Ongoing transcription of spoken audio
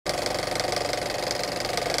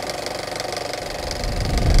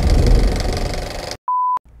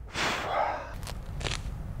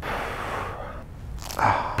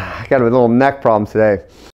got a little neck problem today.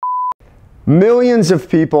 Millions of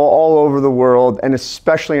people all over the world, and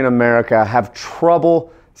especially in America, have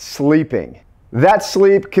trouble sleeping. That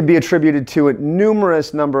sleep could be attributed to a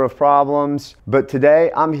numerous number of problems, but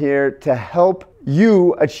today I'm here to help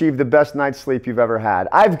you achieve the best night's sleep you've ever had.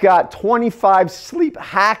 I've got 25 sleep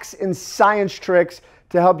hacks and science tricks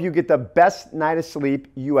to help you get the best night of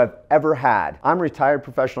sleep you have ever had. I'm a retired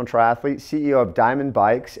professional triathlete, CEO of Diamond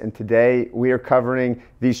Bikes, and today we are covering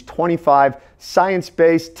these 25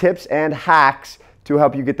 science-based tips and hacks to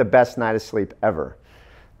help you get the best night of sleep ever.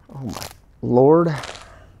 Oh my Lord.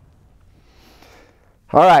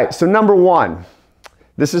 All right, so number one,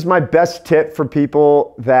 this is my best tip for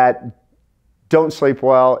people that don't sleep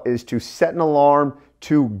well, is to set an alarm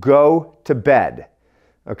to go to bed.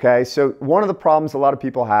 Okay, so one of the problems a lot of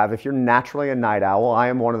people have, if you're naturally a night owl, I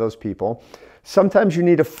am one of those people, sometimes you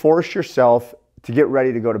need to force yourself to get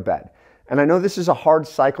ready to go to bed. And I know this is a hard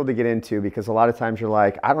cycle to get into because a lot of times you're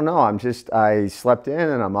like, I don't know, I slept in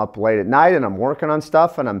and I'm up late at night and I'm working on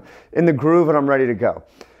stuff and I'm in the groove and I'm ready to go.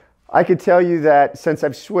 I could tell you that since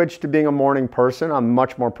I've switched to being a morning person, I'm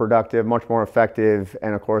much more productive, much more effective,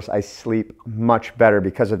 and of course I sleep much better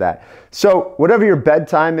because of that. So whatever your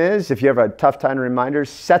bedtime is, if you have a tough time to reminders,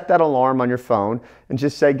 set that alarm on your phone and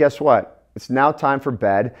just say, guess what? It's now time for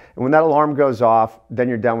bed. And when that alarm goes off, then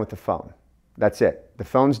you're done with the phone. That's it. The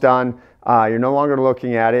phone's done. You're no longer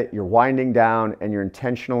looking at it. You're winding down and you're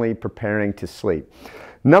intentionally preparing to sleep.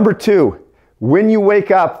 Number two, when you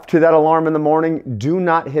wake up to that alarm in the morning, do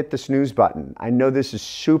not hit the snooze button. I know this is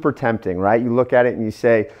super tempting, right? You look at it and you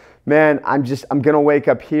say, man, I'm gonna wake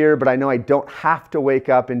up here, but I know I don't have to wake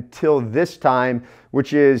up until this time,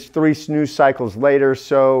 which is 3 snooze cycles later.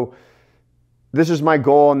 So this is my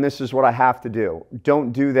goal and this is what I have to do.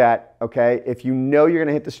 Don't do that, okay? If you know you're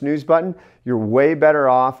gonna hit the snooze button, you're way better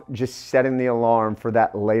off just setting the alarm for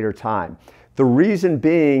that later time. The reason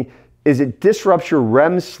being is it disrupts your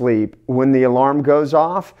REM sleep when the alarm goes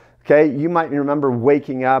off. Okay, you might remember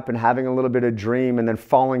waking up and having a little bit of dream and then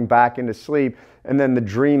falling back into sleep, and then the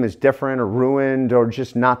dream is different or ruined or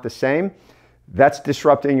just not the same. That's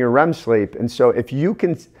disrupting your REM sleep. And so if you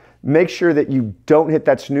can make sure that you don't hit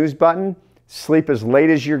that snooze button, sleep as late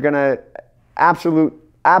as you're gonna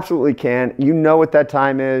absolutely can. You know what that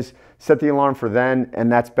time is, set the alarm for then,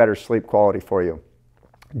 and that's better sleep quality for you.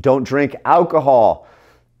 Don't drink alcohol.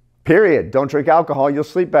 Period. Don't drink alcohol, you'll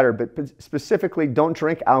sleep better, but specifically don't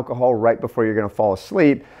drink alcohol right before you're going to fall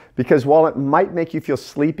asleep, because while it might make you feel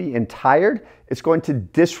sleepy and tired, it's going to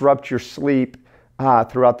disrupt your sleep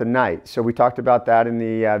throughout the night. So we talked about that in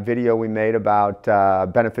the video we made about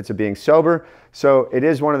benefits of being sober. So it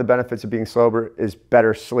is one of the benefits of being sober is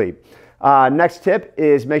better sleep. Next tip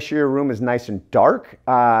is make sure your room is nice and dark.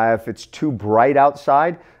 If it's too bright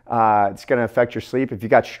outside, it's going to affect your sleep. If you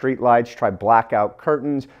got street lights, try blackout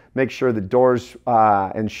curtains. Make sure the doors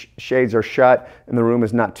and shades are shut and the room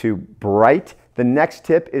is not too bright. The next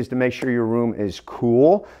tip is to make sure your room is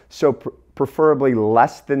cool. So preferably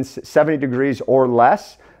less than 70 degrees or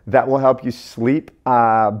less. That will help you sleep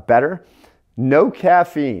better. No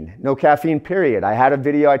caffeine period. I had a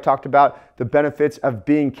video I talked about the benefits of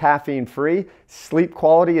being caffeine free. Sleep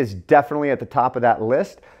quality is definitely at the top of that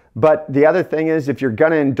list. But the other thing is, if you're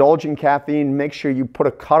gonna indulge in caffeine, make sure you put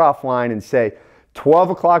a cutoff line and say 12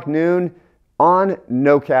 o'clock noon on,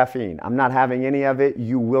 no caffeine. I'm not having any of it.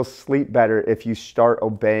 You will sleep better if you start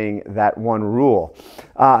obeying that one rule.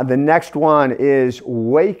 The next one is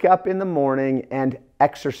wake up in the morning and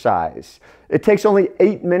exercise. It takes only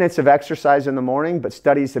 8 minutes of exercise in the morning, but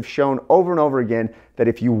studies have shown over and over again that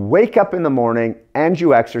if you wake up in the morning and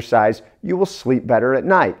you exercise, you will sleep better at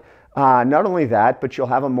night. Not only that, but you'll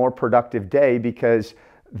have a more productive day because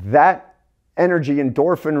that energy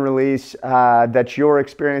endorphin release that you're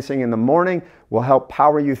experiencing in the morning will help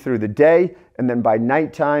power you through the day, and then by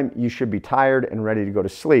nighttime you should be tired and ready to go to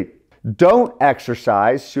sleep. Don't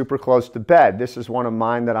exercise super close to bed. This is one of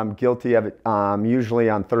mine that I'm guilty of usually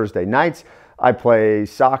on Thursday nights. I play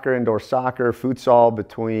soccer, indoor soccer, futsal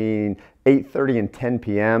between 8:30 and 10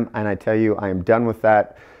 p.m. and I tell you, I am done with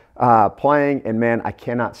that playing, and man, I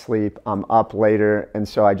cannot sleep. I'm up later, and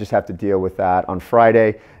so I just have to deal with that on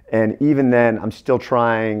Friday. And even then, I'm still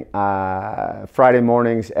trying Friday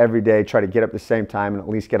mornings every day, try to get up the same time and at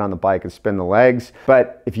least get on the bike and spin the legs.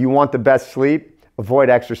 But if you want the best sleep, avoid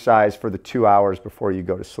exercise for the 2 hours before you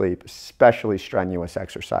go to sleep, especially strenuous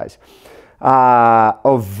exercise.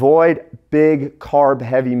 Avoid big carb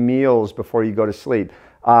heavy meals before you go to sleep.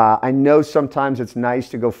 I know sometimes it's nice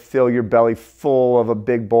to go fill your belly full of a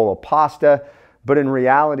big bowl of pasta, But in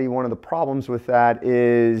reality, one of the problems with that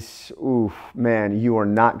is, ooh, man, you are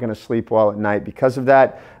not going to sleep well at night because of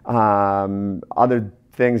that. Other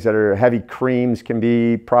things that are heavy creams can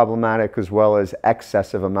be problematic, as well as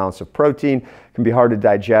excessive amounts of protein can be hard to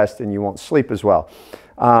digest and you won't sleep as well.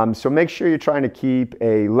 So make sure you're trying to keep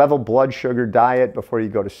a level blood sugar diet before you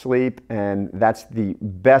go to sleep, and that's the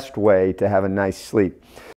best way to have a nice sleep.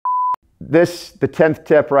 The 10th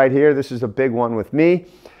tip right here, this is a big one with me.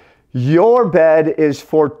 Your bed is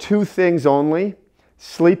for two things only.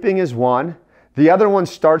 Sleeping is one. The other one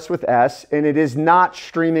starts with S, and it is not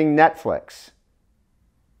streaming Netflix.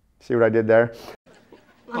 See what I did there?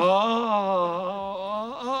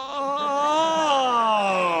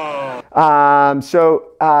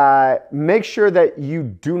 Make sure that you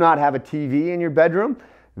do not have a TV in your bedroom.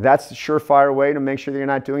 That's a surefire way to make sure that you're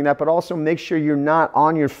not doing that, but also make sure you're not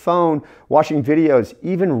on your phone watching videos.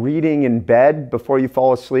 Even reading in bed before you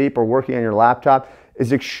fall asleep or working on your laptop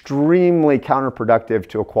is extremely counterproductive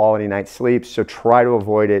to a quality night's sleep, so try to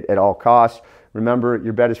avoid it at all costs. Remember,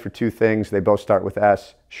 your bed is for two things. They both start with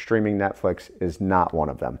S. Streaming Netflix is not one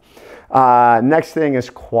of them. Next thing is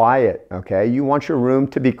quiet, okay? You want your room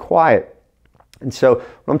to be quiet. And so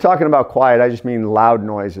when I'm talking about quiet, I just mean loud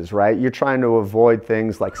noises, right? You're trying to avoid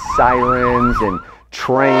things like sirens and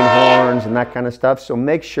train horns and that kind of stuff. So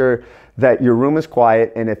make sure that your room is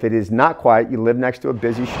quiet. And if it is not quiet, you live next to a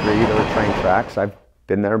busy street or a train tracks. I've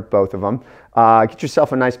been there, both of them. Get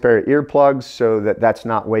yourself a nice pair of earplugs so that that's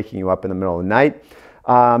not waking you up in the middle of the night.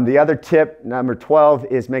 The other tip, number 12,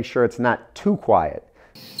 is make sure it's not too quiet.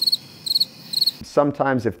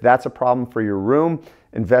 Sometimes if that's a problem for your room,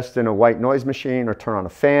 invest in a white noise machine or turn on a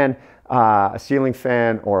fan, a ceiling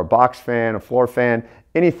fan or a box fan, a floor fan.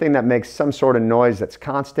 Anything that makes some sort of noise that's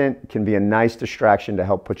constant can be a nice distraction to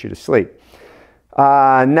help put you to sleep.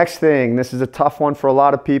 Next thing, this is a tough one for a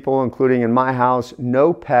lot of people, including in my house,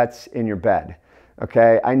 no pets in your bed.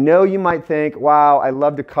 Okay, I know you might think, wow, I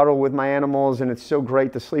love to cuddle with my animals and it's so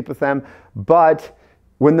great to sleep with them, but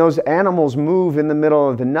when those animals move in the middle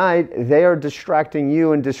of the night, they are distracting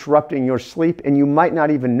you and disrupting your sleep, and you might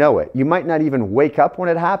not even know it. You might not even wake up when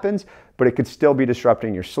it happens, but it could still be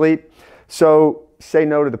disrupting your sleep. So say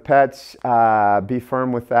no to the pets, be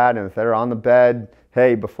firm with that, and if they're on the bed,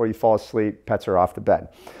 hey, before you fall asleep, pets are off the bed.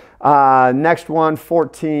 Next one,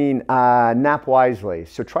 14, nap wisely.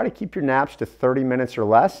 So try to keep your naps to 30 minutes or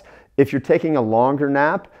less. If you're taking a longer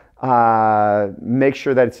nap, make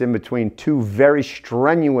sure that it's in between two very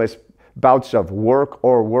strenuous bouts of work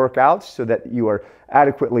or workouts so that you are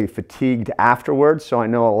adequately fatigued afterwards. So I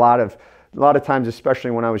know a lot of times,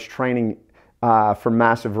 especially when I was training for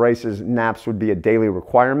massive races, naps would be a daily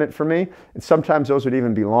requirement for me. And sometimes those would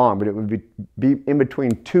even be long, but it would be in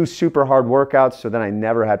between two super hard workouts, so then I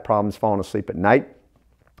never had problems falling asleep at night.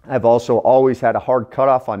 I've also always had a hard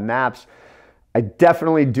cutoff on naps. I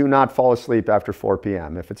definitely do not fall asleep after 4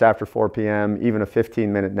 p.m. If it's after 4 p.m., even a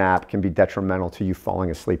 15-minute nap can be detrimental to you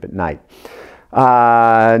falling asleep at night.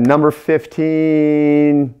 Number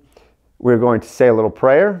 15, we're going to say a little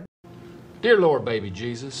prayer. Dear Lord, baby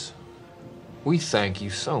Jesus, we thank you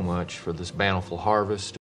so much for this bountiful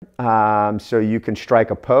harvest. So you can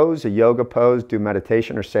strike a pose, a yoga pose, do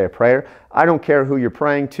meditation, or say a prayer. I don't care who you're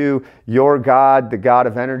praying to, your God, the God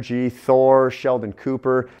of energy, Thor, Sheldon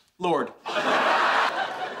Cooper. Lord,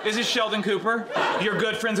 this is Sheldon Cooper. You're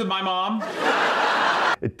good friends with my mom.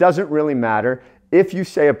 It doesn't really matter. If you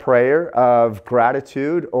say a prayer of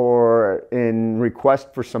gratitude or in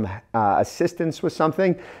request for some assistance with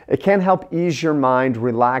something, it can help ease your mind,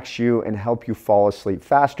 relax you, and help you fall asleep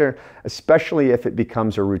faster, especially if it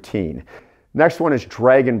becomes a routine. Next one is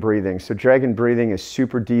dragon breathing. So dragon breathing is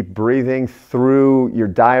super deep breathing through your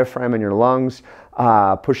diaphragm and your lungs,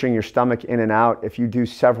 pushing your stomach in and out. If you do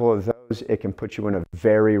several of those, it can put you in a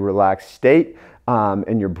very relaxed state.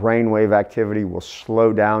 And your brainwave activity will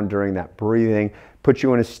slow down during that breathing, put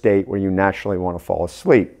you in a state where you naturally want to fall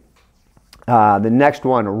asleep. The next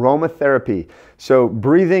one, aromatherapy. So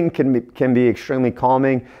breathing can be extremely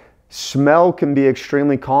calming. Smell can be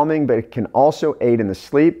extremely calming, but it can also aid in the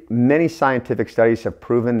sleep. Many scientific studies have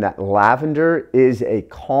proven that lavender is a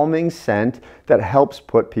calming scent that helps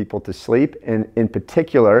put people to sleep. And in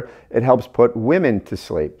particular, it helps put women to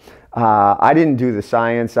sleep. I didn't do the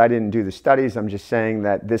science, I didn't do the studies, I'm just saying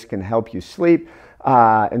that this can help you sleep.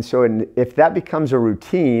 And so if that becomes a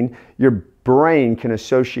routine, your brain can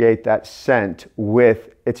associate that scent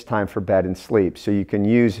with it's time for bed and sleep. So you can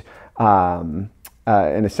use an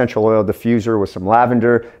essential oil diffuser with some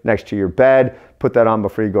lavender next to your bed, put that on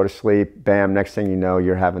before you go to sleep, bam, next thing you know,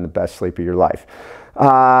 you're having the best sleep of your life.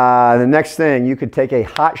 The next thing, you could take a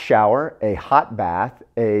hot shower, a hot bath,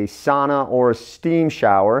 a sauna, or a steam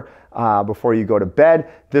shower before you go to bed.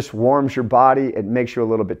 This warms your body, it makes you a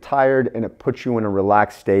little bit tired, and it puts you in a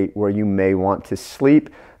relaxed state where you may want to sleep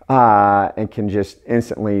and can just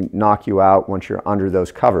instantly knock you out once you're under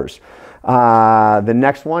those covers. The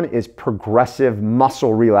next one is progressive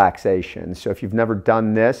muscle relaxation. So if you've never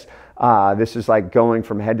done this, this is like going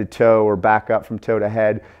from head to toe or back up from toe to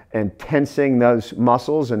head and tensing those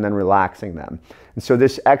muscles and then relaxing them. And so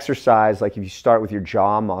this exercise, like if you start with your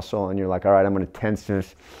jaw muscle and you're like, all right, I'm going to tense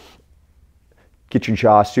this, get your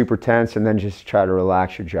jaw super tense, and then just try to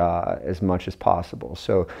relax your jaw as much as possible.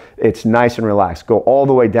 So it's nice and relaxed. Go all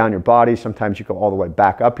the way down your body. Sometimes you go all the way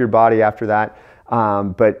back up your body after that.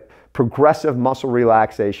 But progressive muscle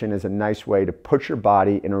relaxation is a nice way to put your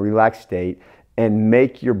body in a relaxed state and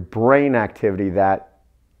make your brain activity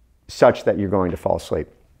such that you're going to fall asleep.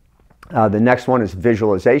 The next one is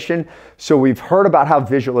visualization. So we've heard about how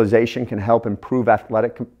visualization can help improve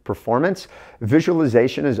athletic performance.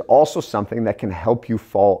 Visualization is also something that can help you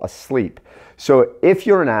fall asleep. So if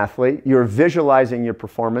you're an athlete, you're visualizing your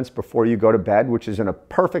performance before you go to bed, which is a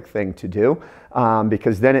perfect thing to do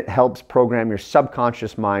because then it helps program your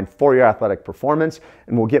subconscious mind for your athletic performance.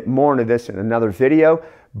 And we'll get more into this in another video.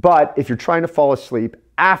 But if you're trying to fall asleep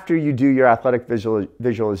after you do your athletic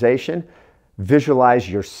visualization, visualize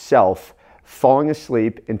yourself falling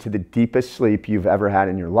asleep into the deepest sleep you've ever had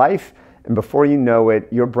in your life. And before you know it,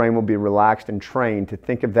 your brain will be relaxed and trained to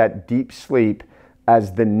think of that deep sleep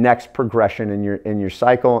as the next progression in your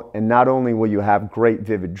cycle. And not only will you have great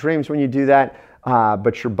vivid dreams when you do that,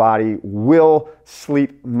 but your body will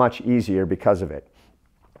sleep much easier because of it.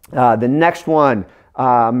 The next one,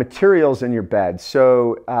 materials in your bed.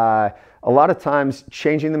 So a lot of times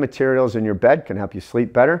changing the materials in your bed can help you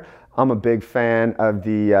sleep better. I'm a big fan of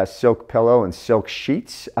the silk pillow and silk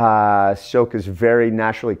sheets. Silk is very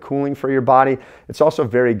naturally cooling for your body. It's also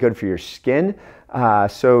very good for your skin.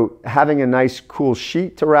 So having a nice cool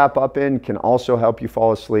sheet to wrap up in can also help you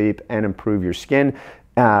fall asleep and improve your skin.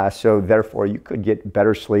 So therefore you could get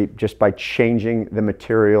better sleep just by changing the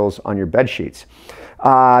materials on your bed sheets.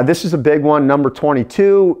 This is a big one, number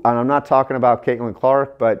 22. And I'm not talking about Caitlin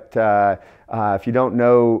Clark, but if you don't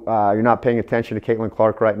know, you're not paying attention to Caitlin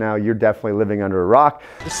Clark right now, you're definitely living under a rock.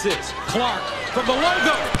 This is Clark from the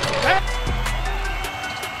logo.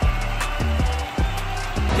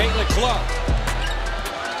 Caitlin Clark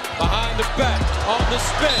behind the back on the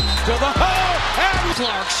spin to the hole. And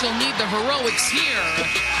Clark, she'll need the heroics here.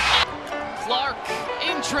 Clark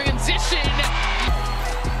in transition.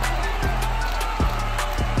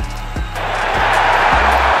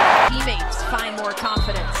 Teammates find more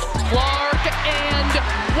confidence. Clark and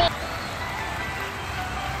one.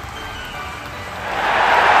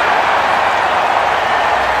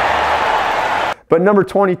 But number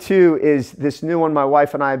 22 is this new one my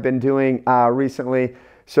wife and I have been doing recently.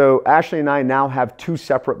 So Ashley and I now have 2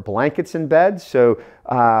 separate blankets in bed. So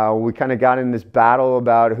we kind of got in this battle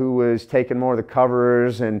about who was taking more of the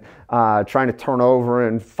covers and trying to turn over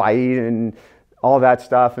and fight and all that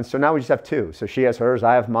stuff. And so now we just have 2. So she has hers,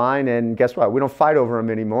 I have mine, and guess what? We don't fight over them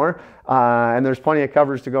anymore. And there's plenty of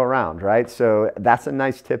covers to go around, right? So that's a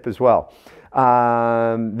nice tip as well.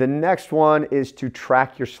 The next one is to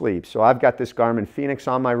track your sleep. So I've got this Garmin Phoenix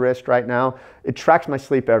on my wrist right now. It tracks my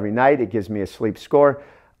sleep every night. It gives me a sleep score.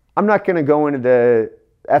 I'm not going to go into the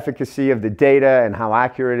efficacy of the data and how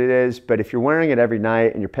accurate it is, but if you're wearing it every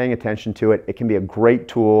night and you're paying attention to it, it can be a great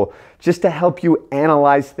tool just to help you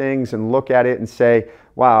analyze things and look at it and say,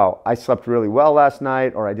 wow, I slept really well last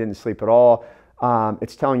night, or I didn't sleep at all.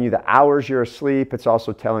 It's telling you the hours you're asleep. It's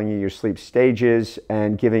also telling you your sleep stages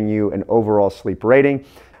and giving you an overall sleep rating.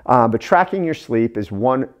 But tracking your sleep is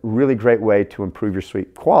one really great way to improve your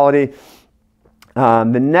sleep quality. The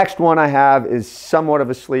next one I have is somewhat of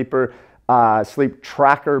a sleeper, sleep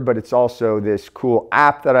tracker, but it's also this cool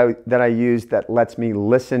app that I use that lets me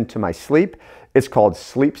listen to my sleep. It's called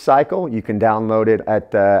Sleep Cycle. You can download it at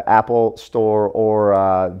the Apple Store or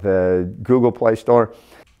the Google Play Store.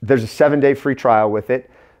 There's a 7-day free trial with it,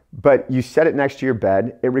 but you set it next to your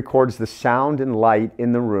bed. It records the sound and light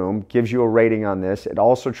in the room, gives you a rating on this. It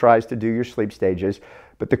also tries to do your sleep stages.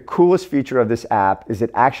 But the coolest feature of this app is it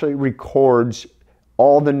actually records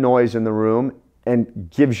all the noise in the room and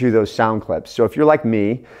gives you those sound clips. So if you're like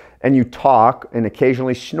me and you talk and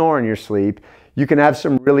occasionally snore in your sleep, You can have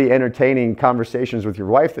some really entertaining conversations with your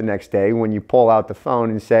wife the next day when you pull out the phone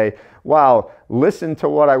and say, wow, listen to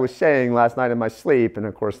what I was saying last night in my sleep. And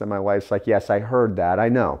of course, then my wife's like, yes, I heard that, I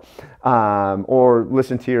know. Or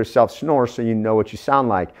listen to yourself snore so you know what you sound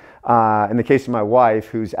like. In the case of my wife,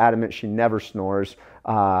 who's adamant she never snores,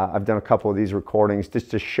 I've done a couple of these recordings just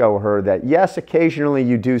to show her that yes, occasionally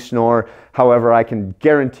you do snore. However, I can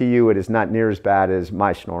guarantee you it is not near as bad as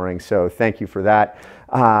my snoring. So thank you for that.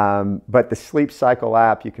 But the Sleep Cycle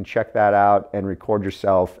app, you can check that out and record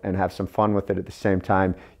yourself and have some fun with it at the same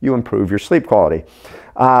time. You improve your sleep quality.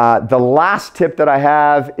 The last tip that I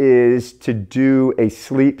have is to do a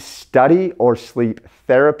sleep study or sleep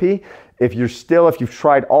therapy. If you've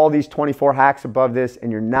tried all these 24 hacks above this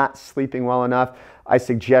and you're not sleeping well enough, I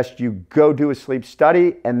suggest you go do a sleep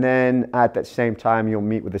study, and then at that same time you'll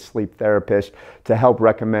meet with a sleep therapist to help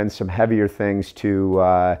recommend some heavier things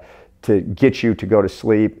to get you to go to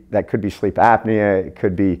sleep. That could be sleep apnea, it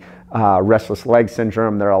could be restless leg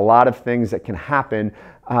syndrome. There are a lot of things that can happen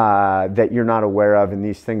that you're not aware of, and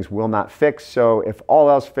these things will not fix. So if all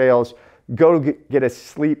else fails, go get a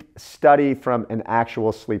sleep study from an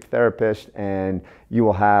actual sleep therapist, and you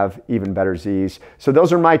will have even better Z's. So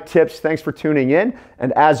those are my tips. Thanks for tuning in.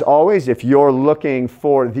 And as always, if you're looking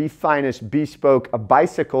for the finest bespoke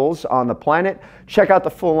bicycles on the planet, check out the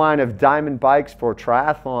full line of Diamond bikes for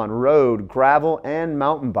triathlon, road, gravel, and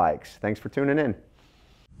mountain bikes. Thanks for tuning in.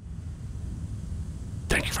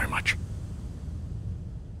 Thank you very much.